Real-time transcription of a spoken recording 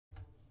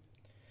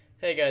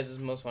Hey guys, this is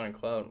Most Wanted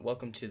Cloud.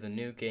 Welcome to the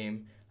new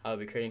game I'll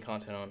be creating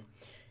content on.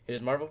 It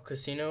is Marvel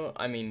Casino,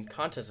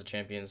 Contest of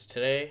Champions.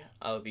 Today,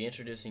 I'll be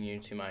introducing you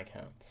to my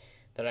account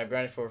that I've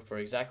grinded for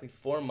exactly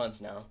 4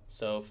 months now.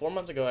 So 4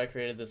 months ago, I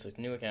created this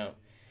new account,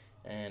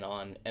 and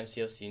on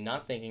MCOC,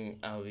 not thinking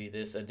I would be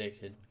this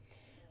addicted.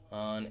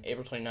 On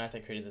April 29th, I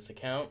created this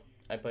account.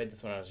 I played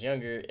this when I was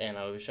younger, and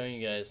I will be showing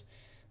you guys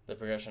the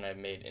progression I've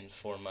made in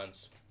 4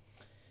 months.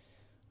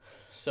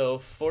 So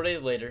 4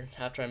 days later,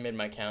 after I made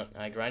my account,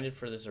 I grinded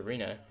for this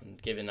arena,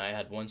 given I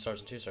had 1 stars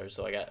and 2 stars,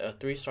 so I got a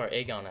 3-star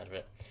Aegon out of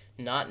it,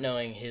 not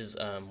knowing his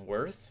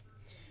worth.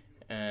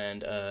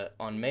 And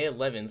on May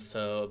 11th,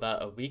 so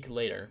about a week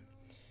later,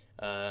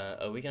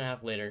 a week and a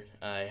half later,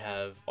 I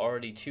have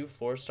already 2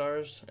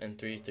 4-stars and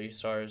 3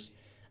 stars,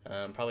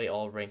 probably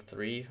all ranked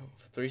 3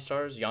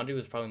 stars. Yondu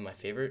was probably my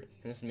favorite,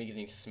 and this is me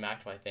getting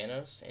smacked by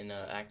Thanos in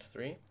Act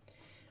 3.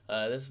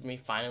 This is me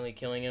finally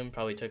killing him.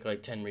 Probably took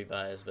like 10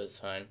 revives, but it's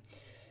fine.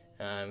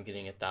 I'm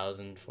getting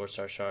 1,000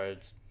 4-star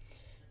shards.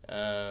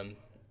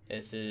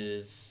 This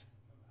is,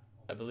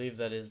 I believe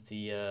that is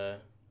the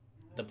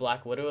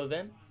Black Widow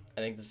event.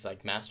 I think this is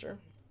like Master.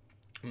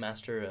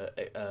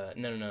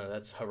 No,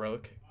 that's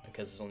Heroic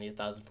because it's only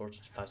 1,000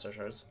 5-star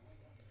shards.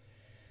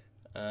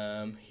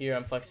 Here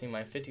I'm flexing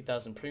my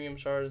 50,000 premium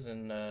shards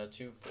and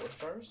 2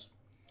 4-stars.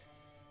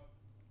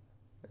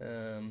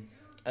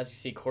 As you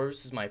see,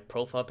 Corvus is my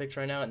profile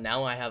picture right now.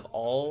 Now I have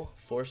all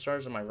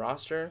 4-stars on my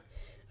roster.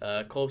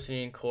 Cole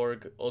Obsidian,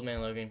 Korg, Old Man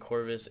Logan,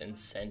 Corvus, and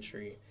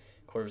Sentry.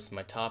 Corvus is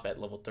my top at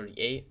level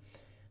 38.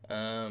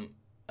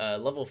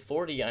 Level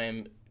 40, I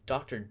am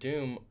Doctor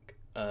Doom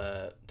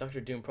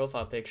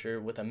profile picture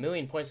with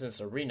 1,000,000 points in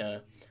this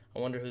arena. I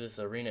wonder who this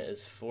arena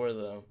is for,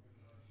 though.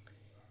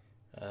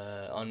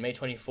 On May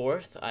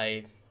 24th,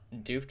 I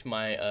duped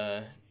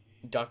my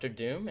Doctor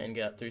Doom and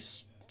got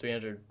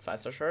 300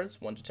 5-star shards,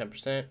 1 to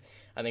 10%.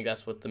 I think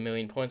that's what the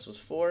 1,000,000 points was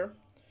for.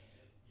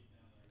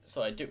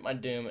 So I duped my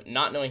Doom,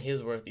 not knowing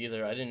his worth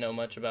either. I didn't know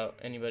much about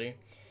anybody.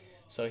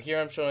 So here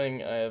I'm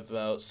showing I have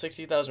about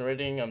 60,000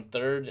 rating. I'm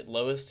 3rd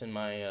lowest in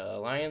my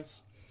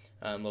alliance.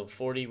 I'm level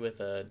 40 with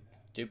a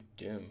duped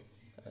Doom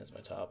as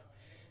my top.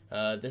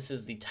 This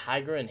is the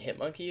Tiger and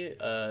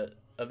Hitmonkey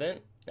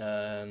event.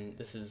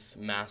 This is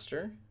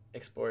Master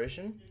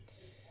Exploration.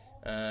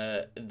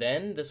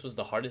 Then this was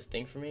the hardest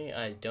thing for me.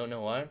 I don't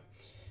know why,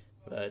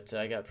 but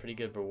I got pretty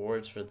good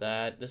rewards for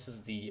that. This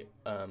is the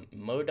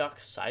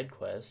MODOK side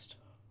quest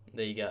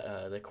that you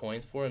got the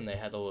coins for, and they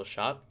had the little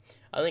shop.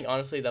 I think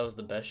honestly that was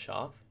the best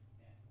shop.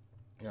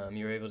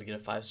 You were able to get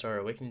a 5-star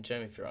Awakening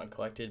Gem if you're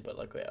uncollected, but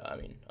luckily,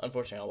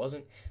 unfortunately I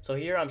wasn't. So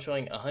here I'm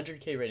showing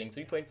 100k rating,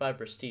 3.5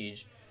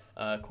 prestige.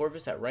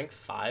 Corvus at rank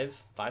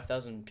 5,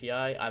 5,000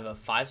 PI. I have a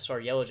 5-star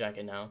Yellow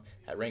Jacket now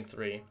at rank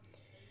 3.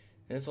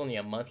 And it's only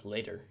a month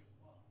later.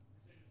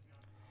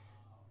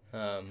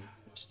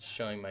 Just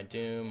showing my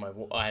Doom.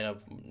 I had a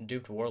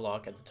duped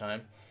Warlock at the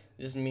time.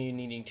 This is me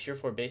needing tier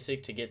 4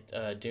 basic to get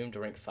Doom to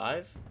rank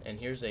 5. And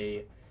here's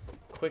a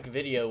quick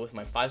video with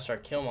my 5-star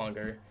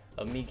Killmonger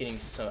of me getting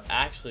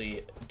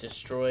actually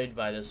destroyed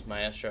by this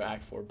Maestro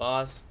Act 4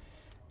 boss.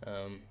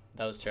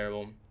 That was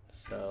terrible.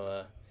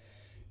 So,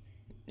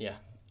 yeah.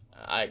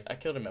 I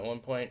killed him at one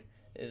point.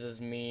 This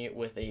is me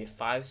with a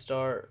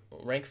 5-star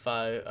rank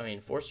 5,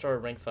 4-star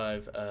rank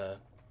 5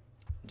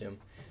 Doom.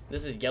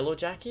 This is Yellow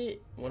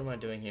Jacket. What am I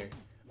doing here?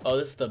 Oh,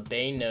 this is the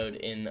Bane node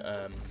in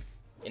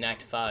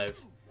Act 5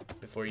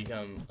 before you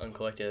become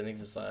uncollected. I think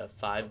this is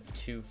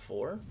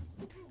 524.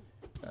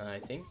 I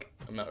think.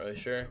 I'm not really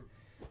sure.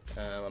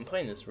 I'm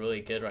playing this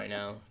really good right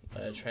now.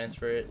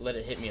 Transfer it, let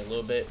it hit me a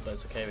little bit, but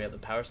it's okay. We have the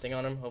power sting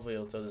on him. Hopefully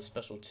he'll throw the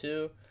special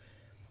 2.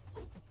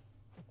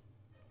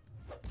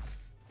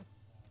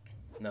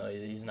 No,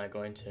 he's not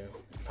going to.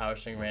 Power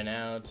string ran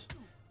out.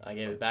 I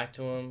gave it back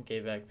to him.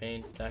 Gave back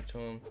pain back to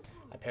him.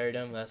 I parried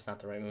him. That's not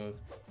the right move.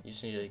 You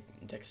just need a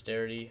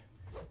dexterity,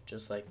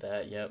 just like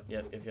that. Yep.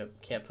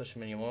 Can't push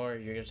him anymore.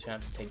 You're just gonna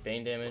have to take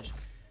Bane damage.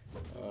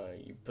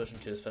 You push him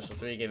to a special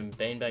 3. Give him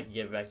Bane back. You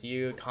give it back to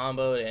you.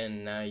 Comboed,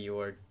 and now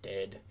you're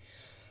dead.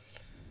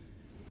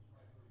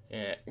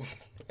 Yeah,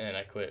 and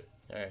I quit.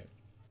 All right.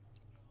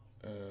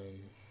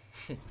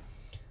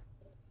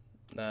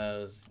 That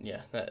was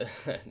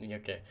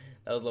okay.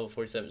 That was level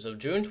 47. So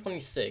June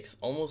 26th,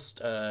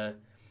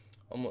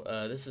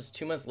 this is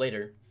 2 months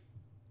later.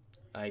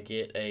 I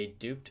get a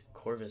duped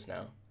Corvus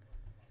now.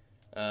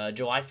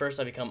 July 1st,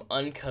 I become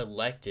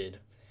uncollected.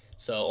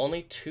 So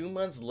only 2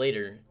 months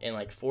later, in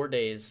like 4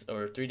 days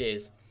or 3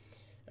 days,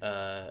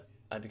 I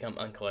become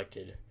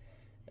uncollected.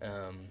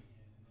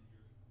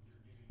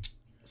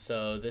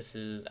 So this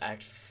is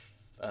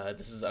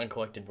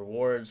uncollected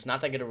rewards. Not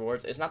that good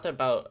rewards. It's not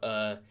about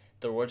the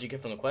rewards you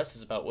get from the quest.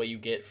 It's about what you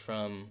get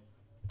from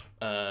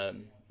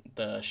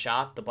the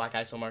shop, the Black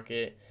ISO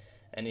market,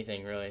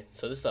 anything really.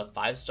 So this is a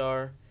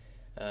 5-star.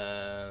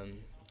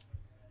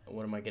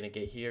 What am I gonna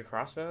get here?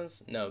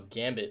 Crossbones? No,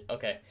 Gambit.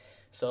 Okay,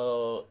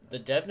 so the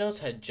dev notes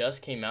had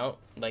just came out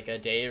like a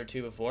day or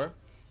two before,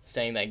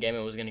 saying that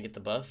Gambit was gonna get the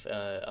buff,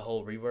 a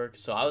whole rework.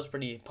 So I was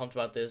pretty pumped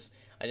about this.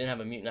 I didn't have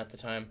a mutant at the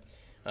time.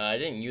 I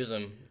didn't use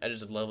him. I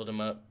just leveled him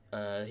up.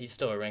 He's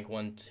still a rank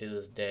 1 to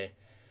this day.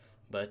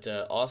 But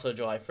also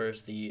July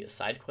 1st, the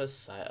side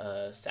quest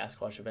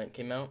Sasquatch event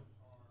came out.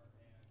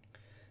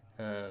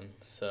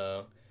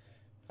 So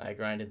I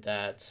grinded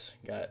that,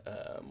 got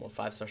more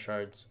 5-star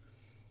shards.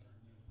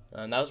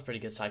 That was a pretty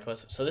good side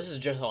quest. So this is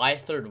July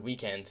 3rd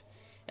weekend,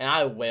 and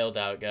I wailed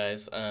out,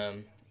 guys.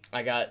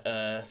 I got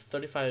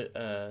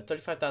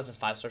 35,000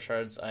 5-star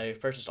shards. I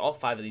purchased all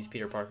 5 of these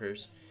Peter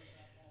Parkers.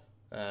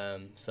 So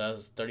that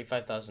was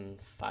 35,000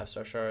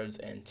 5-star shards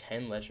and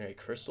 10 legendary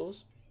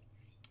crystals.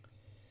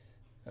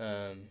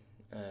 How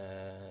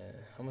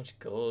much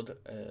gold?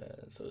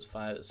 So it's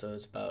 5. So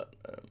it's about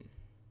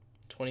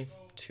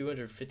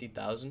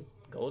 250,000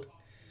 gold.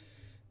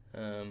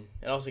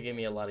 It also gave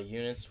me a lot of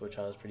units, which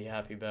I was pretty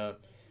happy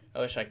about.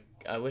 I'm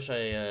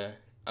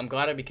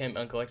glad I became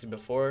uncollected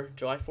before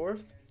July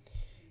 4th,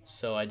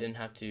 so I didn't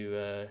have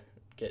to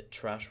get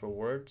trash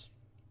rewards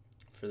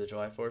for the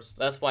July 4th.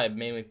 That's why I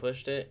mainly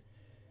pushed it.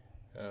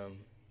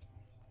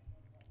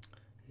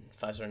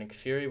 5-star Nick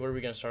Fury. What are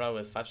we gonna start out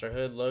with? 5-star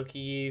Hood,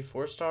 Loki,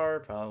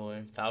 4-star,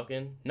 probably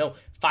Falcon. No,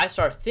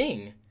 5-star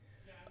Thing.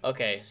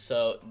 Okay,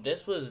 so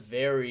this was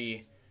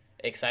very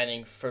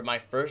exciting for my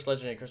first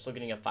legendary crystal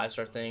getting a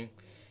 5-star Thing.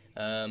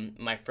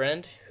 My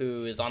friend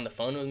who is on the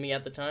phone with me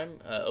at the time,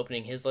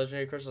 opening his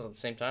legendary crystals at the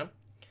same time,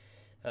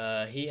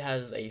 he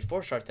has a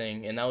 4-star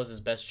Thing, and that was his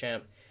best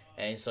champ.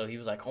 And so he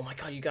was like, "Oh my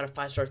god, you got a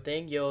 5-star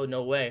Thing? Yo,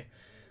 no way."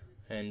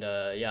 And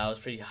yeah, I was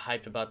pretty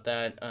hyped about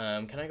that.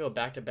 Can I go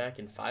back to back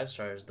in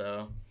 5-stars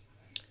though?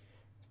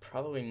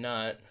 Probably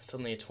not. It's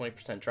only a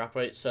 20% drop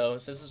rate. So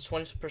since it's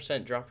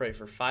 20% drop rate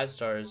for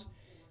 5-stars,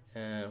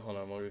 hold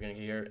on, what are we gonna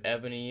get here?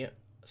 Ebony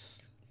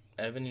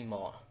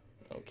Maw.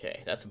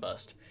 Okay, that's a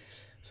bust.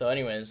 So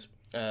anyways,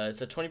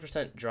 it's a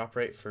 20% drop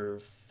rate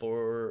for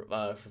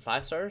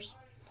 5-stars.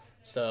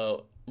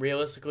 So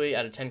realistically,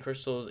 out of 10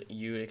 crystals,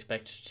 you would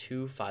expect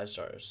 2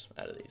 5-stars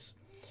out of these.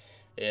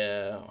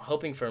 Yeah,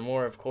 hoping for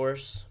more, of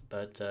course,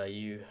 but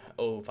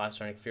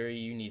 5-star Nick Fury,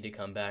 you need to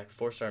come back.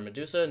 4-star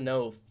Medusa,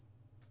 no.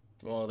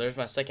 Well, there's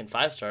my second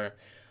 5-star.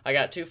 I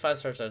got 2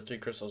 5-stars out of 3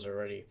 crystals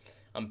already.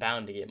 I'm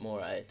bound to get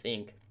more, I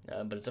think.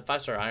 But it's a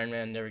 5-star Iron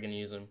Man, never gonna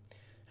use him.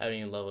 I haven't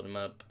even leveled him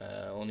up,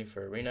 only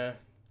for Arena.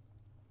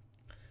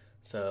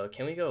 So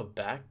can we go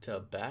back to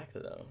back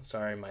though?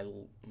 Sorry, my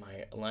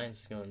alliance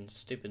is going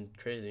stupid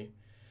crazy.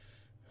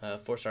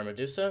 4-star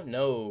Medusa,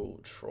 no.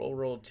 Troll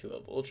roll to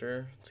a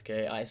Vulture. It's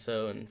okay.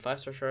 ISO and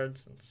 5-star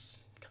shards. It's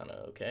kind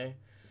of okay.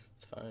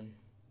 It's fine.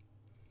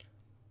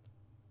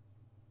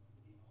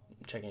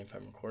 I'm checking if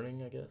I'm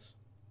recording, I guess.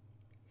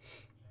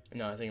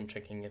 No, I think I'm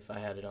checking if I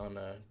had it on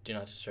Do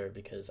Not Disturb,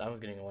 because I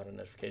was getting a lot of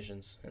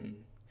notifications,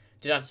 and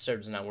Do Not Disturb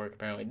does not work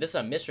apparently. This is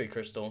a mystery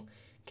crystal.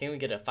 Can we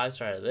get a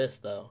 5-star out of this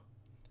though?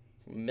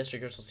 Mystery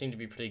crystals seem to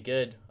be pretty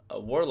good. A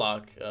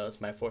Warlock.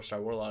 It's my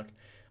 4-star Warlock.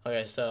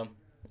 Okay, so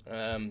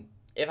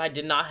if I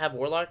did not have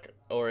Warlock,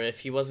 or if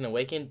he wasn't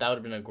awakened, that would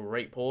have been a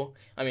great pull.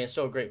 I mean, it's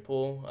still a great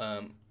pull.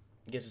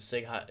 Gets a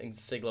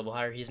Sig level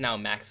higher. He's now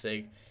max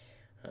Sig.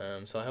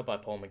 So I hope I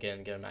pull him again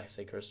and get a max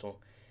Sig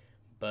crystal.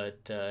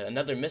 But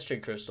another mystery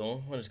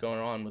crystal. What is going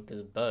on with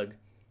this bug?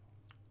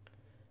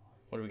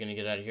 What are we going to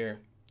get out of here?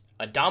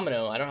 A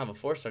Domino. I don't have a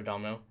 4-star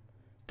Domino.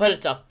 But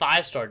it's a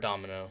 5-star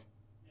Domino.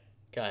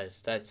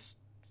 Guys, it's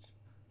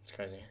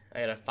crazy.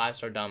 I got a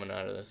 5-star Domino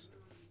out of this.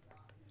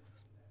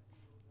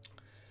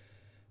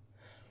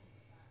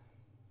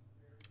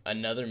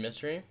 Another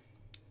mystery.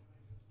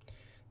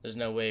 There's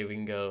no way we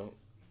can go.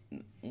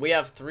 We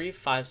have 3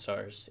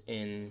 5-stars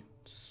in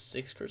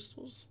 6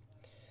 crystals.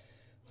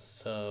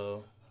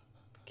 So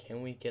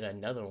can we get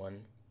another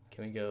one?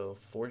 Can we go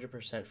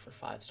 40% for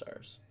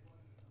 5-stars?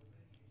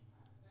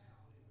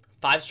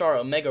 5-star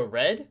Omega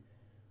Red?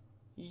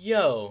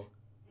 Yo.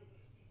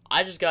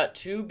 I just got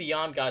 2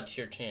 Beyond God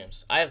tier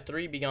champs. I have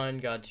 3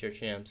 Beyond God tier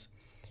champs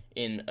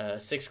in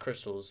 6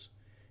 crystals.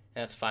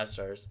 And that's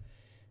 5-stars.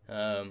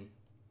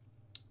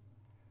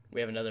 We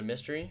have another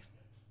mystery.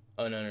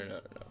 Oh, no.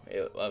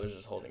 I was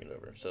just holding it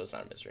over, so it's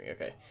not a mystery.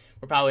 Okay.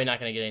 We're probably not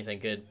going to get anything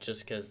good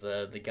just because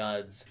the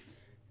gods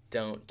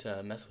don't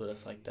mess with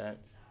us like that.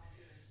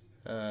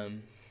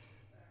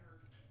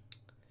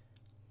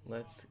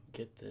 Let's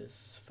get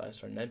this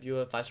 5-star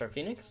Nebula, 5-star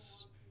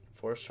Phoenix,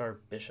 4-star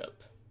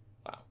Bishop.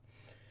 Wow.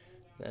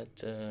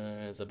 That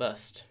is a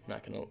bust.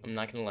 I'm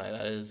not gonna lie,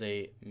 that is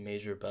a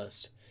major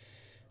bust.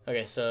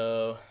 Okay,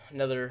 so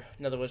another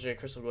legendary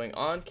crystal going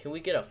on. Can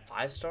we get a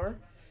 5-star?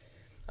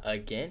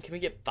 Again, can we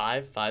get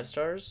 5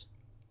 5-stars?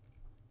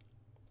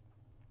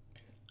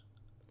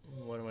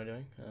 What am I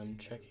doing? I'm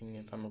checking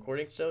if I'm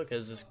recording still,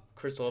 because this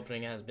crystal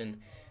opening has been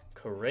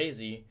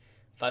crazy.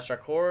 5-star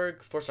Korg,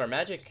 4-star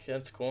Magic,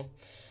 that's cool.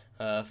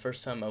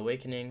 First time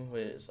Awakening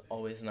was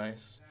always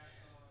nice.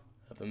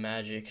 Of a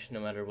Magic, no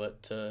matter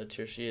what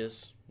tier she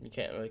is. You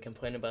can't really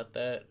complain about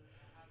that.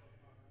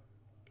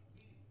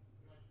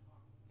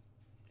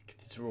 Get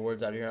these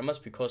rewards out of here. I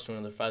must be close to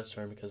another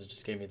 5-star because it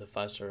just gave me the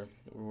 5-star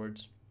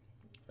rewards.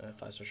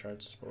 5-star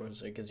shards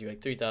rewards. It gives you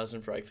like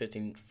 3,000 for like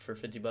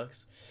 50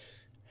 bucks.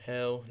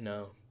 Hell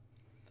no.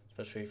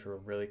 especially if you're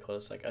really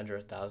close, like under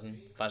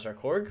 1,000. 5-star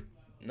Korg?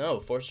 No,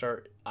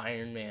 4-star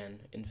Iron Man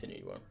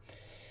Infinity War.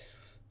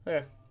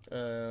 Okay.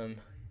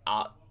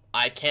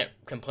 I can't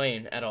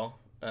complain at all.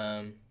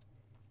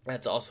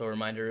 That's also a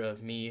reminder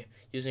of me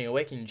using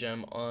Awakening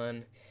Gem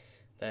on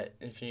that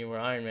Infinity War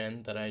Iron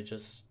Man that I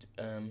just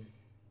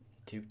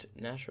duped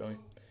naturally.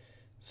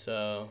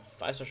 So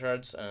 5-star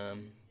shards.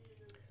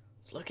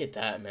 Look at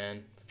that,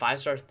 man.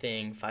 5-star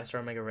Thing,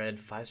 5-star Mega Red,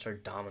 5-star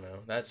Domino.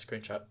 That's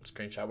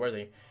screenshot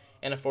worthy.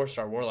 And a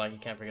 4-star Warlock. You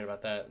can't forget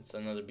about that. It's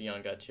another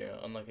Beyond God tier.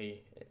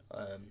 Unlucky.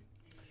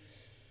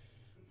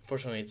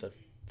 Fortunately, it's a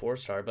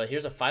 4-star. But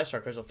here's a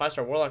 5-star Crystal,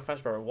 5-star Warlock,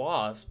 5-star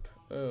Wasp.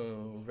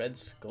 Oh, Red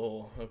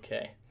Skull.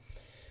 Okay.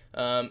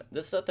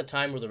 This is at the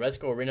time where the Red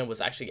Skull Arena was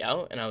actually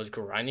out, and I was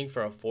grinding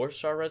for a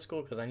 4-star Red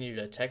Skull because I needed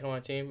a tech on my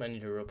team. I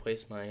needed to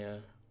replace my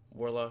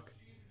Warlock.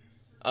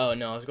 Oh,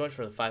 no, I was going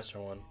for the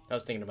 5-star one. I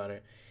was thinking about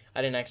it.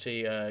 I didn't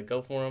actually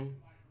go for him,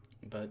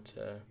 but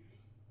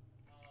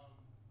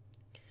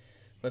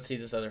let's see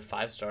this other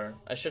 5-star.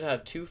 I should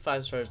have 2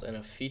 5-stars and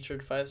a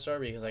featured 5-star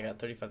because I got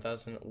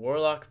 35,000.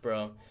 Warlock,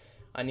 bro.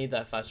 I need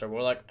that 5-star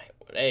Warlock.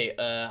 Hey,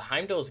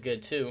 Heimdall's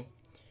good too.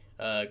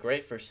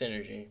 Great for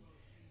synergy.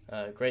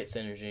 Great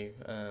synergy.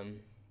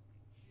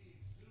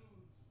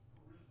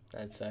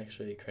 That's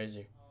actually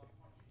crazy.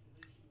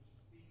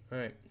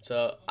 Alright,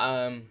 so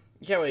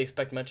you can't really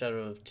expect much out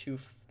of 2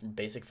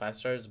 basic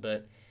 5-stars,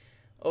 but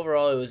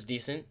overall it was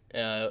decent.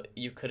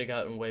 You could have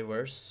gotten way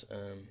worse.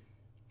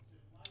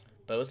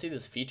 But let's see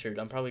this featured.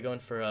 I'm probably going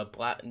for a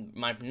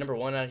my number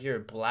 1 out here,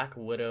 Black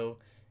Widow,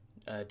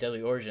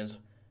 Deadly Origins.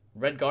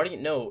 Red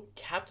Guardian? No,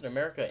 Captain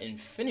America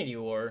Infinity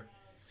War.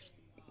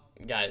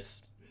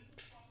 Guys,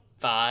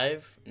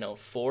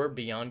 4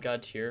 Beyond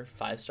God tier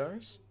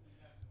 5-stars?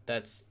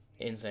 That's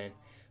insane.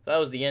 So that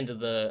was the end of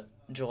the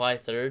July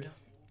 3rd.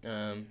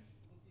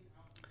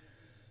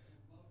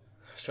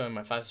 Showing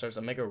my 5-stars.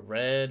 Omega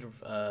Red,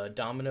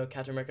 Domino,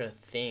 Captain America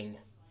Thing.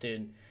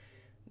 Dude,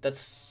 that's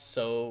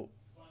so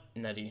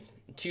nutty.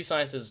 2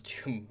 sciences,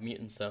 2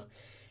 mutants though.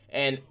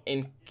 And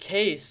in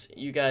case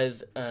you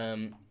guys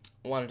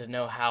wanted to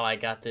know how I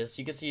got this,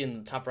 you can see in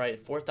the top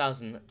right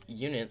 4,000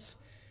 units.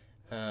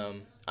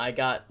 I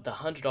got the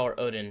 $100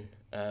 Odin,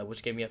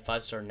 which gave me a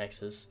 5-star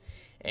Nexus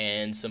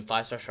and some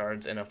 5-star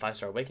shards and a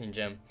 5-star Awakening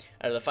Gem.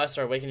 Out of the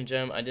 5-star Awakening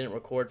Gem, I didn't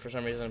record for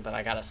some reason, but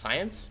I got a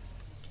Science.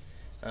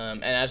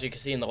 And as you can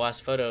see in the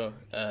last photo,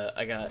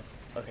 I got,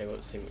 okay,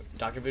 let's see,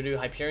 Dr. Voodoo,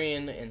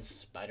 Hyperion, and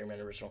Spider-Man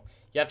Original.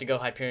 You have to go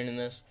Hyperion in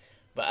this.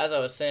 But as I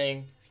was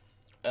saying,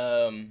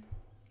 5-star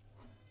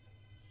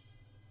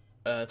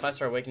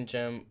Awakening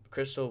Gem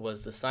Crystal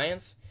was the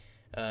Science.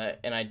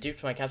 And I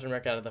duped my Captain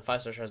America out of the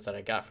 5-star shards that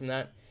I got from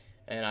that.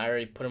 And I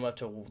already put him up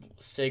to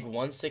Sig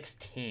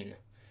 116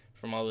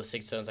 from all the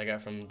Sig stones I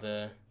got from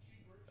the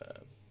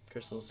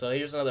crystals. So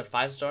here's another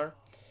 5-star.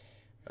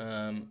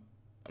 I'm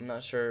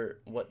not sure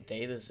what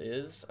day this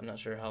is. I'm not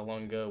sure how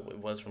long ago it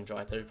was from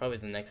July 3rd. Probably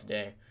the next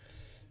day.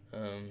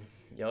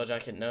 Yellow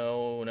Jacket,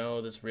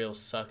 no, this reel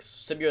sucks.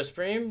 Symbiote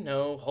Supreme,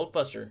 no.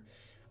 Hulkbuster,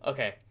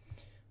 okay.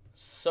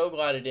 So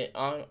glad it didn't.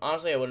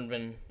 Honestly, I wouldn't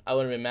have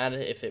been mad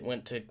if it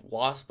went to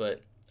Wasp,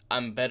 but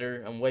I'm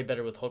way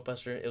better with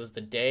Hulkbuster. It was the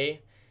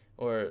day,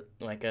 or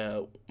like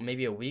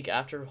maybe a week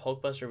after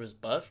Hulkbuster was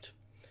buffed,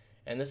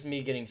 and this is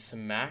me getting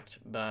smacked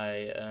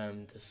by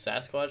the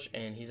Sasquatch,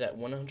 and he's at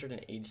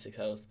 186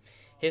 health.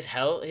 His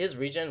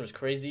regen was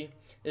crazy.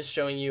 This is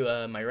showing you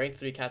my rank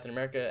 3 Captain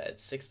America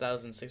at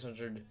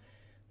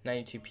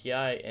 6,692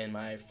 PI, and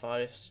my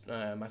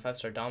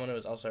 5-star Domino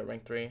is also at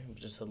rank 3,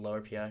 just a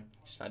lower PI.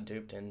 It's not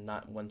duped and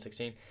not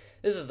 116.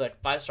 This is like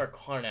 5-star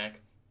Karnak.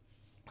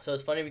 So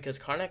it's funny because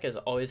Karnak has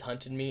always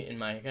hunted me in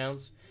my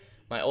accounts.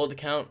 My old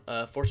account,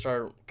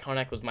 4-star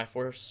Karnak was my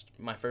first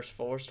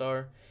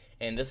 4-star,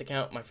 and this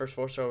account, my first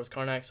 4-star was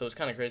Karnak. So it's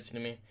kind of crazy to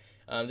me.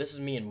 This is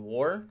me in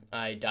War.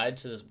 I died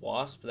to this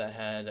Wasp that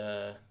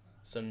had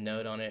some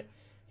note on it.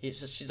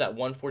 She's at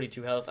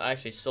 142 health. I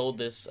actually sold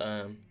this.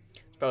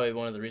 It's probably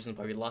one of the reasons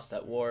why we lost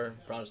that war.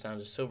 Brought us down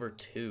to silver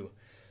 2.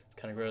 It's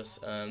kind of gross.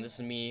 This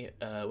is me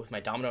with my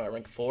Domino at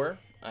rank 4.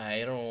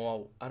 I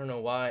don't know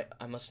why.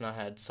 I must not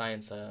had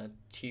Science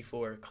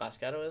T4 class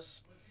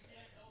catalyst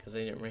because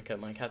they didn't rank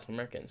up my Captain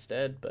America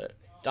instead. But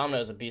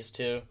Domino is a beast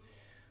too.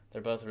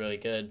 They're both really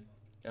good.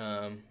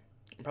 I'm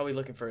probably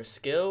looking for a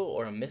skill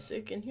or a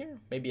Mystic in here.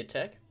 Maybe a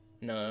tech.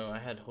 No, I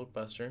had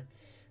Hulkbuster.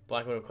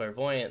 Black Widow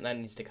Clairvoyant. That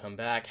needs to come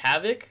back.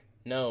 Havoc.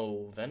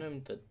 No.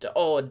 Venom the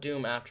a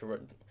Doom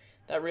afterward.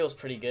 That reel's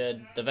pretty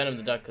good. The Venom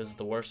the Duck is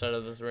the worst out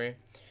of the 3.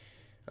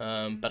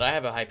 But I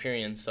have a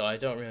Hyperion, so I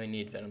don't really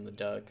need Venom the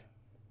Duck.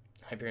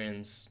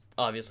 Hyperion's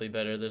obviously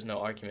better. There's no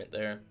argument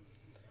there.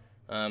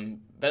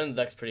 Venom the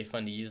Duck's pretty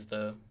fun to use,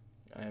 though.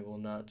 I will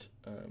not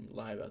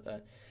lie about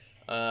that.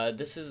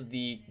 This is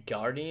the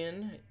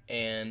Guardian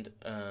and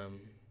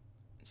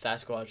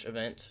Sasquatch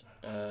event.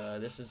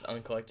 This is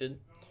uncollected.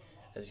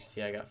 As you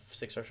see, I got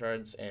 6-star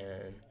shards,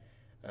 and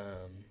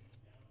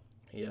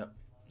yeah.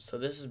 So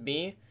this is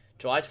me,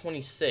 July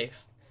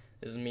 26th.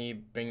 This is me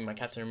bringing my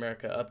Captain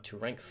America up to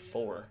rank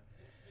 4.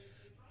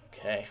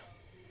 Okay.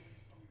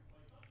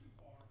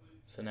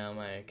 So now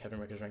my Captain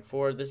America is rank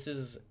 4. This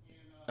is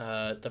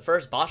the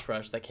first boss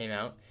rush that came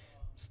out.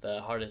 It's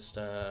the hardest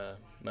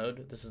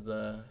mode. This is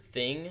the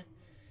Thing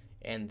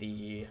and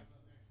the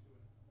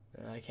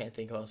I can't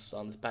think who else is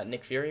on this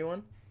Nick Fury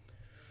one.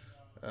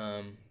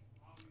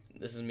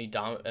 This is me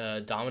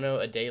Domino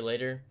a day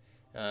later,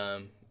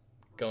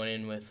 going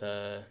in with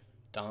going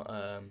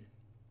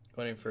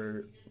in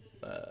for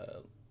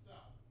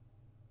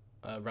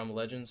Rumble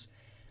Legends.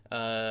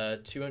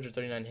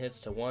 239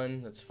 hits to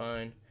 1. That's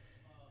fine.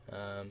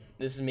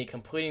 This is me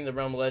completing the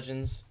Rumble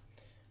Legends.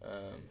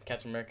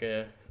 Captain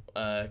America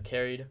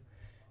carried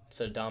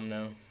instead of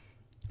Domino.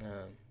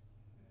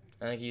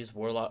 I think he used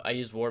Warlock. I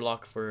used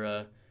Warlock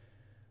for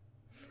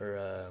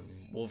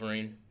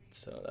Wolverine,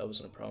 so that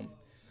wasn't a problem.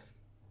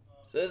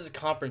 So this is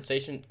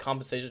compensation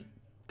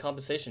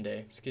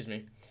day. Excuse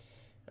me.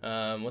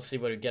 Let's see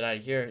what we get out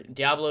of here.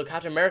 Diablo,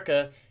 Captain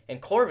America,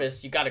 and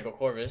Corvus. You gotta go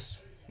Corvus.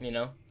 You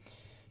know,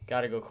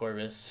 gotta go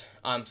Corvus.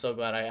 I'm so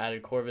glad I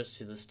added Corvus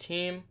to this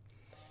team.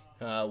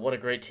 What a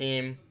great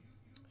team.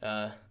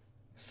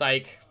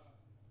 Psych.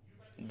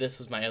 This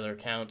was my other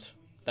account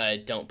that I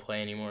don't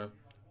play anymore.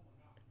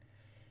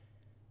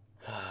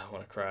 I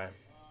want to cry.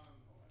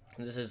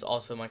 This is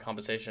also my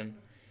compensation.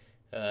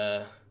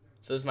 So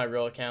this is my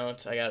real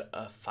account. I got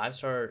a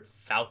 5-star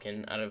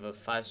Falcon out of a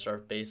 5-star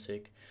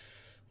basic.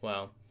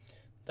 Wow,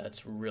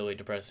 that's really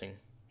depressing.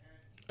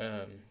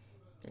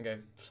 Okay,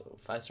 so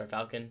 5-star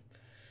Falcon.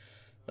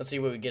 Let's see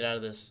what we get out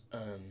of this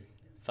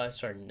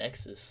 5-star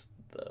Nexus,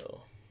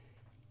 though.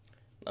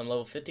 I'm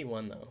level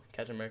 51, though.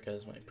 Captain America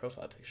is my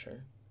profile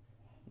picture.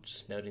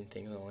 Just noting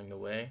things along the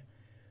way.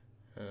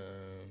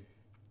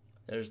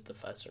 There's the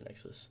 5-star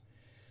Nexus.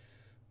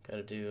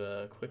 Gotta do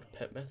a quick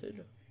pet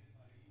method.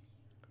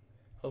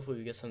 Hopefully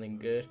we get something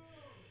good.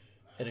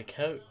 An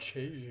account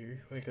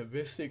changer, like a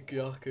Mystic,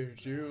 Yocker,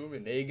 Doom,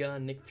 and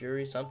Aegon, Nick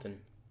Fury, something.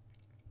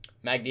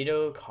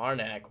 Magneto,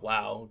 Karnak.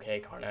 Wow,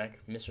 okay, Karnak.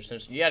 Mr.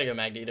 Sinister. You gotta go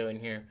Magneto in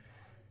here.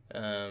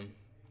 There's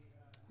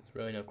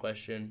really no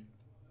question.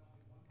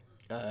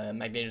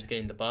 Magneto's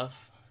getting the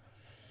buff.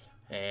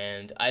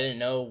 And I didn't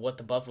know what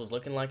the buff was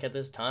looking like at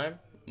this time,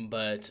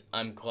 but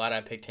I'm glad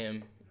I picked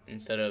him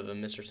instead of a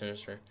Mr.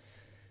 Sinister.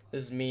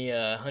 This is me,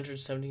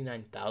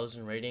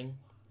 179,000 rating.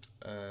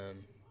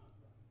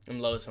 I'm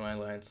lowest in my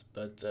alliance,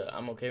 but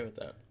I'm okay with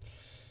that.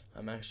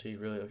 I'm actually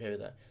really okay with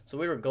that. So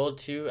we were gold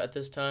 2 at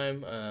this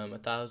time.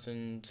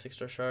 1,000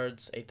 6-star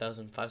shards,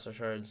 8,000 5-star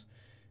shards.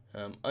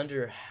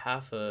 Under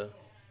half a.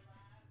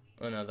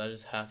 Oh no, that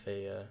is half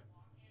a.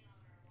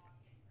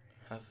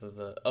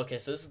 Okay,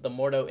 so this is the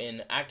Mordo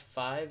in Act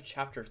 5,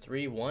 Chapter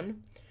 3-1.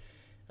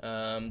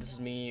 This is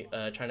me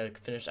trying to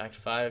finish Act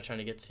 5, trying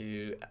to get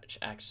to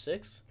Act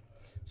 6,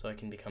 so I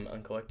can become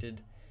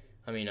Uncollected.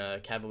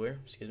 Cavalier,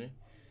 excuse me.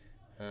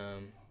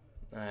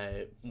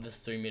 This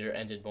 3-meter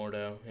ended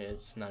Mordo.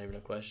 It's not even a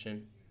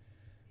question.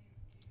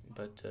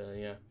 But,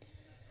 yeah.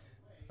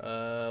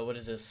 What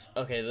is this?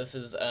 Okay, this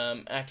is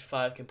Act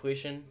 5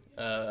 completion.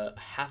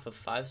 Half of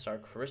 5-star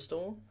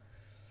Crystal.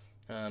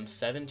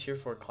 7 tier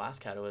 4 class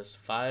catalysts,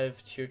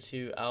 5 tier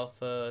 2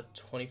 alpha,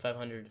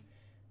 2,500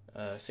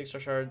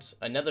 6-star shards,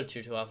 another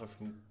tier 2 alpha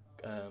from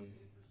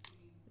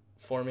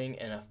forming,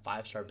 and a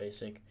 5-star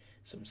basic,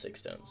 some 6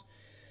 stones.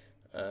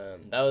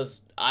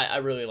 I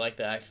really like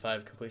the Act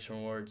 5 completion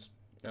rewards.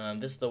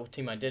 This is the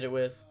team I did it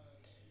with,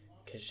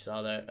 in case you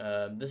saw that.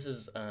 This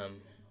is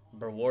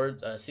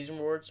season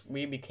rewards.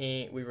 We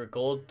were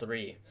gold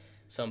 3.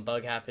 Some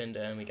bug happened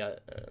and we got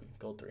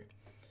gold 3.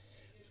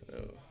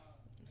 So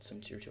some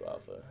tier 2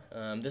 alpha.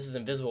 This is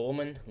Invisible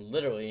Woman.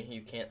 Literally,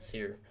 you can't see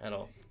her at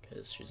all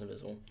because she's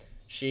invisible.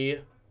 She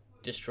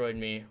destroyed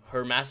me.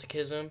 Her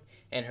masochism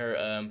and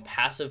her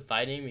passive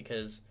fighting,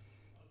 because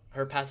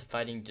her passive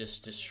fighting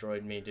just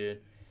destroyed me, dude.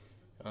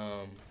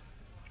 The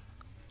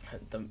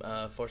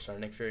 4-star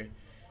Nick Fury.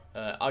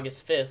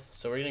 August 5th,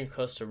 so we're getting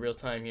close to real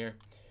time here.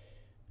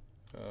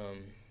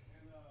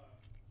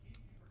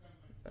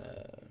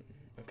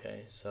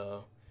 Okay,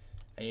 so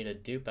I need a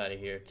dupe out of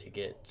here to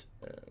get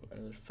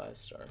another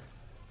 5-star.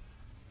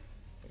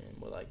 And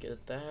will I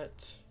get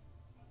that?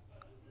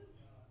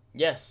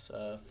 Yes,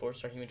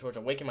 4-star Human Torch.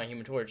 Awaken my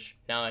Human Torch.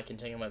 Now I can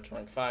take him up to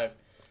rank 5.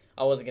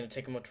 I wasn't going to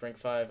take him up to rank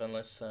 5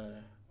 unless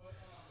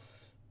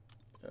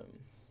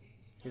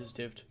he was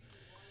duped.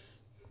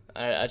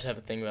 I just have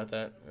a thing about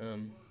that.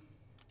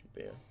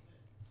 But yeah.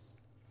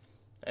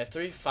 I have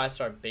 3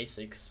 5-star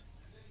basics.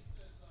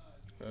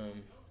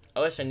 I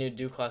wish I knew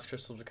Dew Class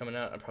Crystals were coming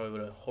out. I probably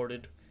would have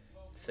hoarded,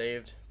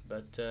 saved.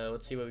 But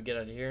let's see what we get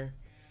out of here.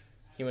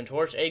 Human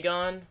Torch,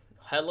 Aegon,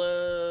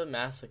 Hela,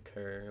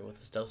 Massacre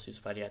with a Stealth Suit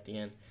Spidey at the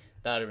end.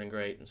 That would have been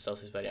great, Stealth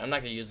Suit Spidey. I'm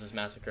not going to use this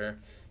Massacre.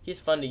 He's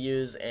fun to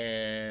use,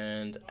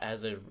 and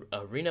as a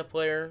arena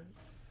player,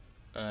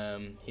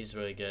 he's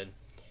really good.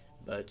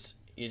 But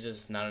he's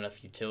just not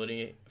enough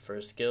utility for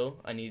a skill.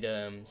 I need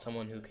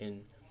someone who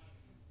can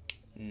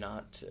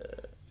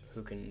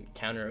who can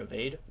counter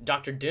evade.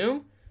 Dr.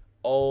 Doom?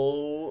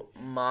 Oh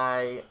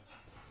my.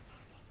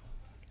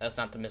 That's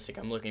not the mystic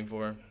I'm looking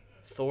for.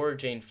 Thor,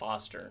 Jane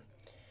Foster.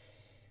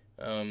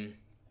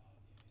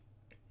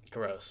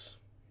 Gross.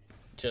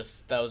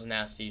 Just, that was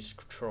nasty. Just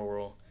control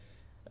roll.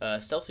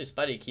 Stealth Suit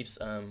Spidey keeps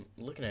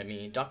looking at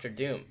me. Doctor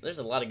Doom. There's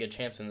a lot of good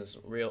champs in this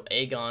real.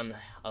 Aegon,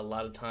 a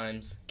lot of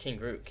times. King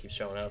Groot keeps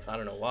showing up. I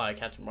don't know why.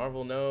 Captain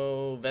Marvel,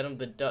 no. Venom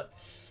the Duck.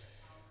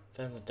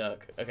 Venom the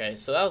Duck. Okay,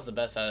 so that was the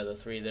best out of the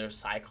three there.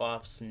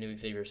 Cyclops, New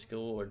Xavier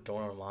School, or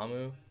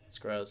Dormammu. It's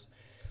gross.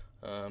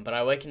 But I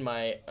awakened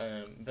my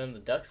Venom the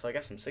Duck, so I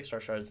got some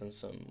 6-star shards and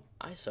some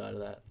ISO out of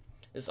that.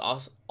 This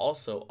is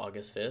also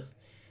August 5th.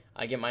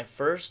 I get my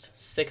first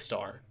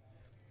 6-star.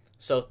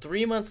 So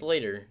 3 months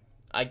later,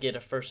 I get a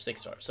first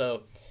 6-star.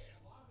 So,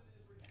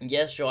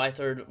 yes, July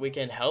 3rd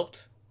weekend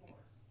helped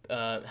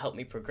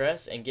me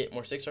progress and get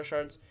more 6-star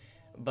shards.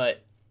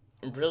 But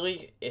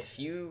really, if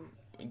you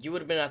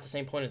would have been at the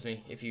same point as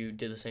me if you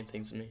did the same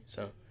things as me.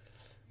 So,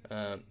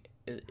 I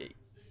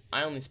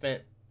only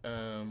spent...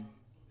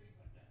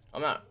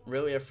 I'm not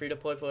really a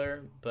free-to-play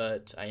player,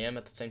 but I am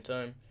at the same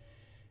time.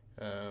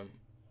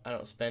 I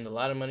don't spend a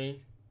lot of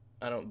money.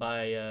 I don't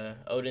buy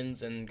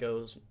Odins and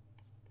go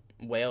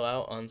whale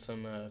out on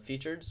some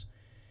featured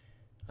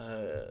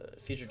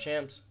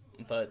champs,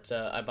 but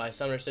I buy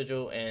Summer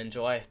Sigil, and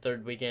July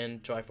 3rd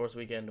weekend, July 4th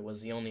weekend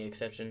was the only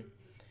exception.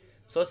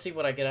 So let's see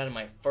what I get out of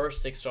my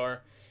first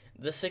 6-star.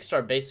 This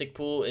 6-star basic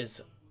pool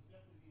is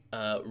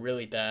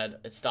really bad.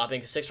 It's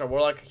stopping. 6-star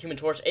Warlock, Human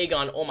Torch,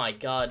 Aegon. Oh my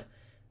god.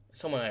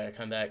 Someone had to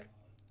come back.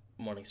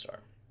 Morningstar.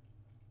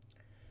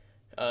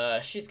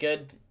 She's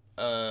good.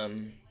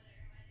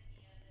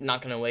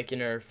 Not gonna awaken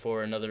her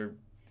for another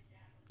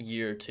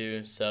year or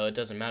two, so it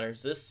doesn't matter.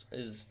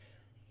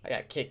 I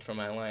got kicked from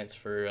my alliance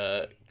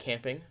for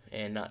camping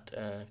and not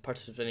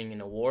participating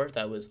in a war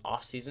that was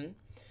off season.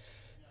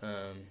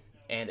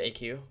 And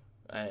AQ.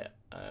 I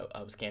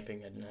was camping.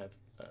 I didn't have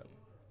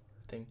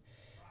thing.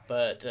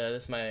 But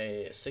this is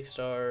my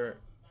 6-star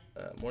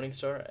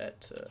Morningstar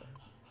at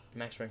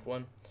max rank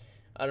 1.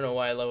 I don't know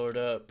why I lowered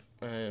up.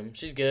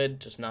 She's good,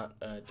 just not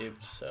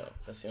duped, so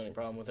that's the only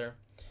problem with her.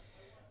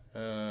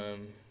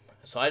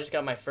 So I just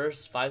got my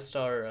first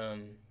 5-star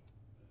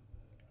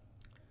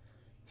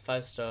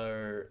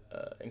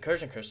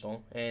Incursion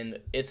Crystal, and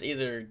it's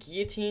either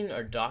Guillotine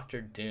or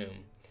Doctor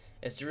Doom.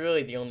 It's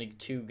really the only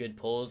two good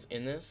pulls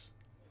in this.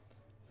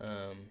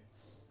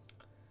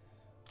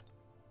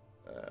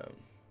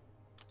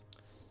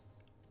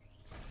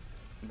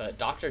 But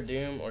Doctor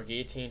Doom or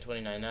Guillotine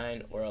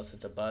 29.9, or else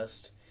it's a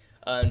bust.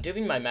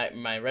 Doing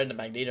my Red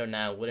Magneto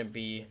now wouldn't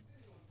be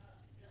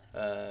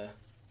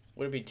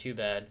too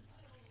bad,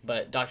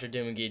 but Doctor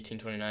Doom and Guillotine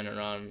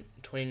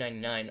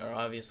 29.9 are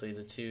obviously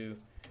the two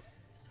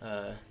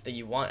that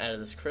you want out of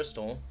this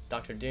crystal.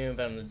 Doctor Doom,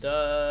 Venom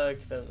the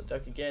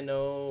Duck again.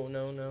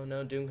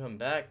 No, Doom, come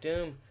back,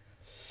 Doom.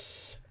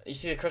 You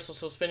see the crystal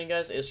still spinning,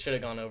 guys? It should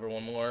have gone over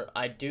one more.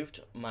 I duped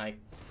my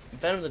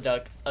Venom the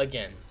Duck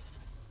again.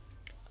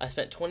 I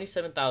spent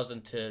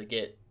 27,000 to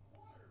get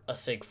a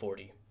Sig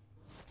 40.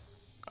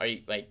 Are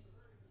you, like...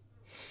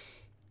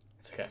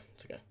 It's okay,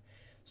 it's okay.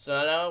 So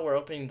now we're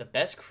opening the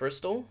best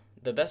crystal,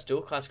 the best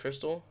dual class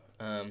crystal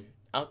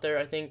out there,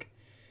 I think.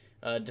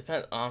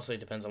 Honestly, it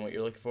depends on what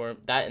you're looking for.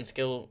 That and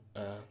skill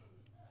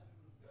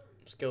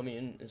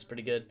mutant is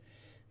pretty good.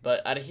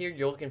 But out of here,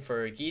 you're looking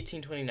for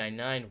Guillotine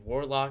 29.9,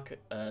 Warlock,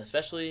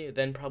 especially,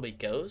 then probably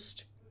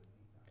Ghost.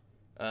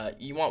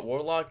 You want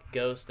Warlock,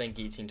 Ghost, then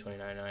Guillotine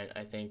 29.9,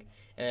 I think.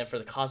 And then for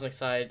the Cosmic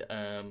side,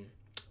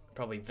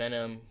 probably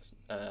Venom,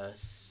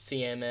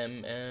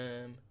 CMM,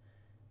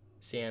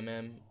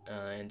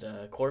 and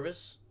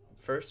Corvus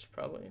first,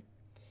 probably.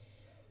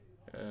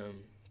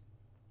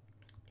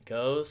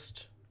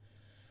 Ghost.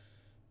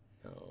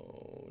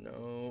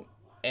 No.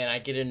 And I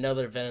get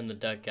another Venom the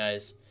Duck,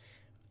 guys.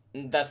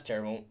 That's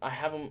terrible. I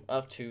have him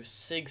up to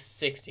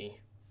 660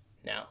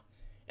 now.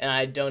 And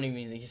I don't even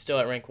use it. He's still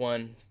at rank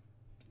 1.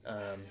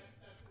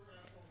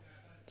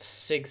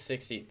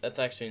 660. That's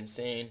actually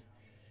insane.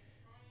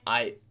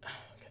 Okay.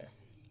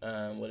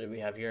 What did we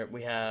have here?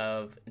 We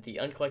have the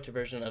uncollected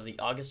version of the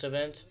August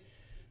event.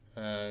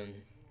 It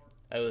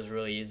was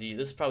really easy.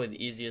 This is probably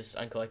the easiest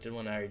uncollected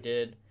one I already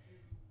did.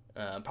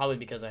 Probably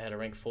because I had a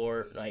rank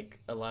 4, like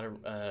a lot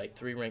of like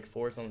 3 rank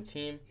 4s on the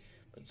team,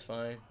 but it's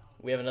fine.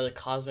 We have another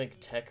Cosmic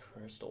Tech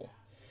Crystal.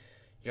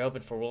 You're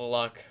hoping for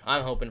Warlock.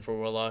 I'm hoping for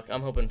Warlock.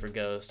 I'm hoping for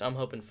Ghost. I'm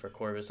hoping for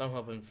Corvus. I'm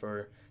hoping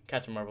for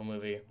Captain Marvel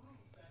movie.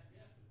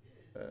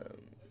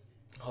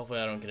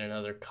 Hopefully I don't get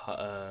another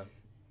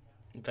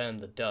Venom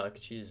the Duck.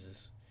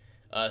 Jesus.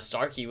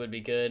 Starkey would be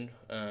good.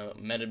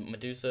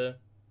 Medusa.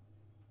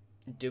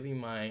 Duping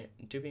my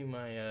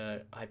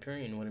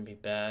Hyperion wouldn't be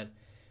bad.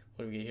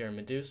 What do we get here?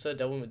 Medusa,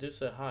 double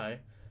Medusa, hi.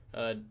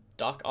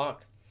 Doc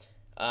Ock.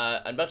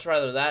 I'd much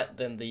rather that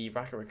than the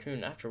Rocket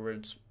Raccoon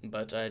afterwards,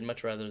 but I'd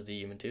much rather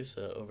the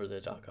Medusa over the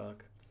Doc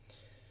Ock.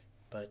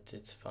 But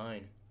it's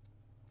fine.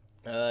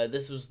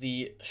 This was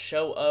the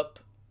Show Up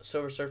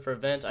Silver Surfer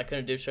event. I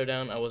couldn't do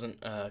Showdown. I wasn't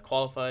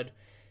qualified.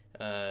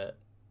 I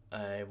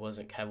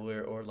wasn't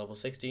Cavalier or level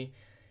 60.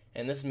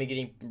 And this is me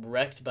getting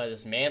wrecked by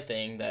this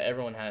Man-Thing that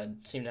everyone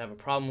seemed to have a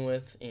problem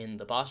with in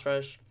the boss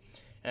rush.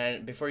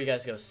 And before you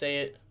guys go say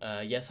it,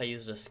 yes, I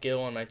used a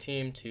skill on my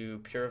team to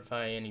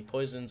purify any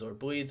poisons or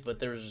bleeds, but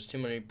there was just too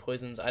many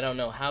poisons. I don't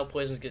know how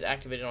poisons get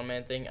activated on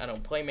Man-Thing. I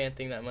don't play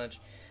Man-Thing that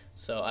much,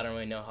 so I don't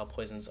really know how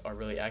poisons are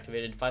really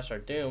activated. 5-star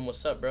Doom,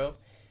 what's up, bro?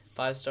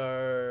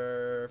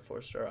 5-star,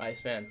 4-star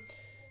Iceman.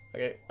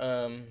 Okay,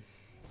 I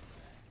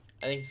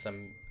think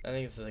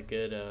it's a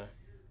good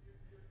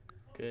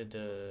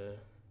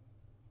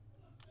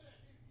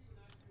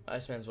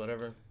Iceman's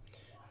whatever.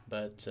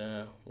 But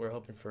we're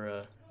hoping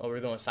for we're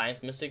going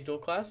Science Mystic dual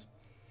class.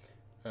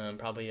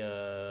 Probably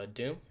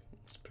Doom.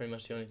 It's pretty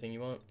much the only thing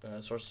you want.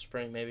 Source of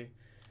Spring maybe.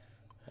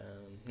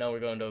 No, we're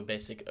going to a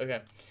basic.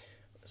 Okay,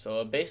 so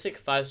a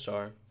basic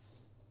 5-star.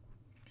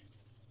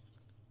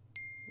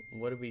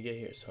 What did we get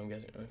here? So I'm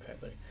guessing. Okay,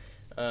 buddy.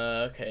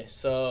 Okay,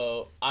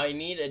 so I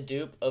need a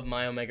dupe of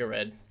my Omega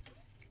Red.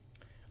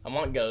 I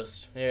want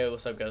Ghost. Hey,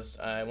 what's up, Ghost?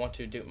 I want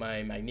to dupe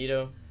my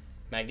Magneto.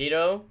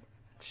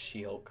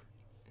 She-Hulk.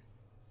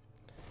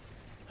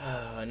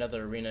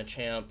 Another arena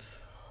champ.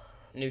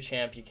 New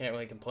champ, you can't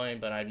really complain,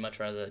 but I'd much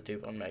rather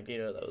dupe on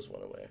Magneto. That was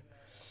one away.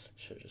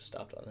 Should have just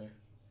stopped on there.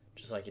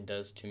 Just like it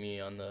does to me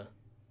on the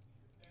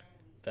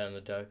Venom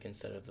the Duck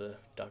instead of the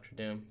Dr.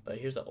 Doom. But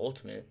here's the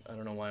ultimate. I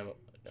don't know why I'm...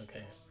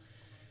 Okay.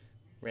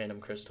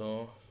 Random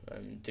crystal.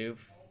 Dupe.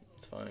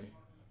 It's fine.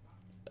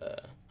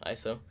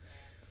 ISO.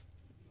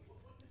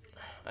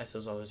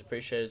 ISO's always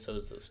appreciated, so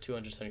is those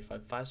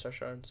 275 5-star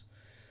shards.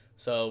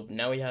 So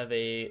now we have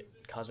a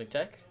Cosmic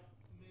Tech.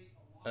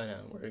 No,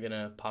 we're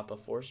gonna pop a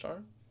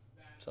 4-star.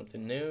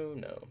 Something new?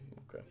 No.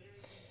 Okay.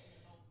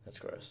 That's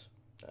gross.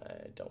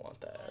 I don't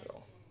want that at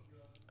all.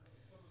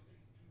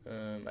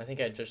 I think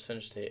I just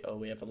finished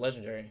we have a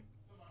legendary.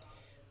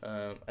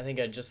 I think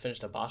I just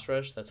finished a boss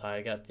rush. That's how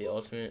I got the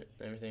ultimate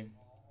and everything.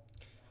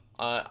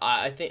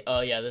 I think.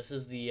 Oh yeah, this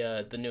is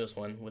the newest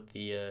one with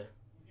the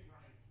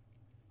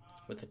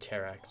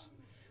Terrax.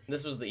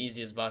 This was the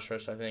easiest boss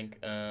rush, I think.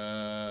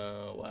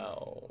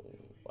 Wow,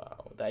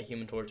 that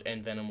Human Torch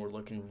and Venom were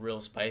looking real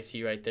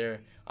spicy right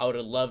there. I would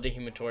have loved a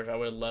Human Torch. I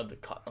would have loved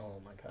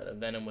oh my god, a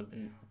Venom would have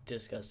been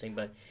disgusting.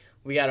 But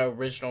we got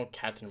original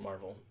Captain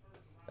Marvel.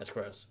 That's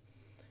gross.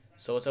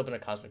 So let's open a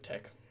Cosmic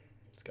Tech.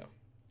 Let's go.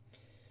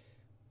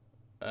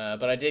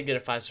 But I did get a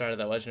 5-star out of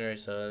that legendary,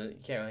 so you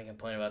can't really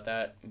complain about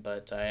that.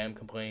 But I am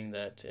complaining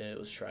that it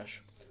was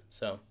trash.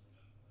 So,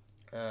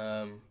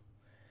 Captain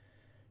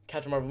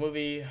Marvel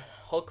movie,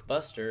 Hulk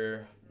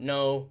Buster.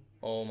 No.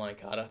 Oh my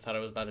god, I thought I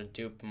was about to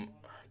dupe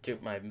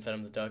my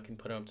Venom the Duck and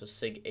put him up to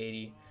Sig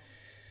 80.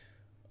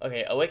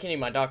 Okay, awakening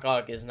my Doc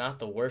Ock is not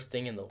the worst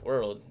thing in the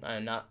world. I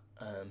am not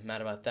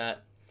mad about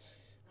that.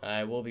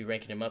 I will be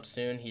ranking him up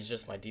soon. He's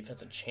just my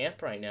defensive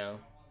champ right now.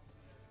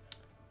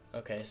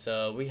 Okay,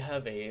 so we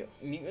have a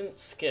mutant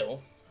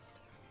skill.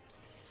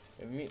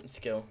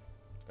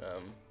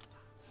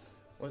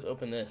 Let's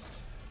open this.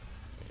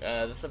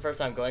 This is the first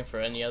time going for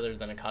any other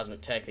than a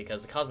Cosmic Tech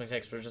because the Cosmic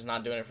Techs were just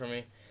not doing it for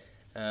me.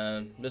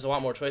 There's a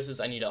lot more choices.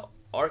 I need an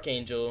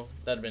Archangel.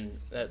 That'd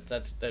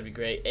be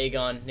great.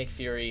 Aegon, Nick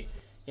Fury,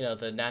 you know,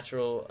 the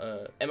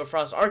natural Emma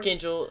Frost,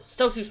 Archangel,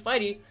 Stealth Suit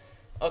Spidey.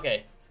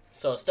 Okay,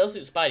 so Stealth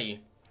Suit Spidey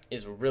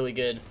is really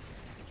good.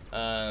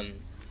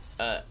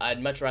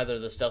 I'd much rather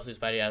the Stealth Suit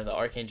Spidey out of the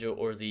Archangel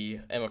or the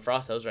Emma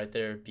Frost that was right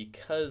there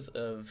because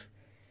of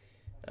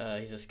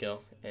he's a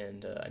skill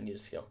and I need a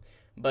skill.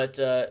 But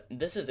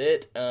this is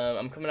it.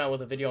 I'm coming out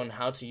with a video on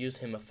how to use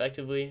him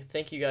effectively.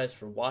 Thank you guys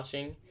for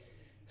watching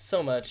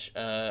so much.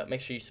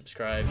 Make sure you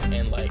subscribe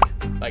and like.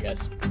 Bye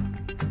guys.